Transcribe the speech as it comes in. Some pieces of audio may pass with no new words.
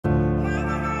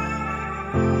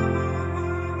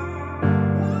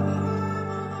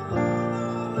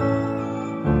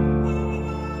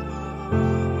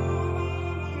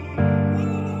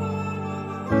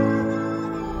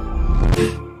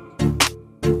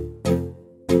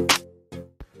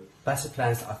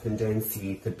Butterflies often don't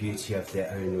see the beauty of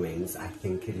their own wings. I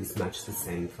think it is much the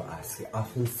same for us. We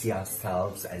often see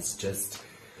ourselves as just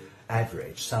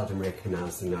average, seldom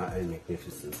recognizing our own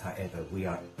magnificence. However, we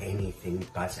are anything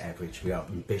but average. We are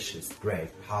ambitious,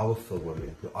 brave, powerful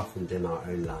women who often dim our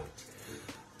own light.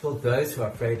 For those who are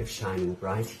afraid of shining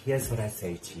bright, here's what I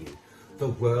say to you. The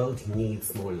world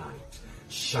needs more light.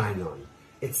 Shine on.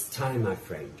 It's time, my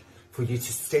friend, for you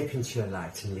to step into your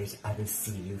light and let others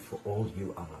see you for all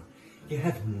you are. You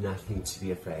have nothing to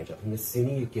be afraid of, and the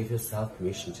sooner you give yourself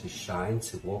permission to shine,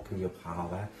 to walk in your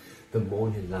power, the more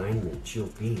in alignment you'll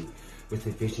be with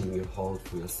the vision you hold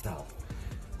for yourself.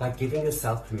 By giving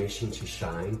yourself permission to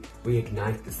shine, we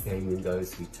ignite the same in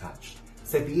those we touch.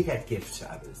 So be that gift to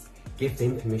others. Give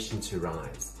them permission to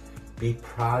rise. Be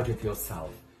proud of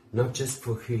yourself, not just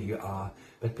for who you are,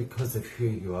 but because of who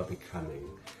you are becoming.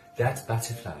 That,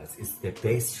 butterflies, is the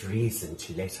best reason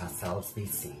to let ourselves be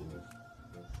seen.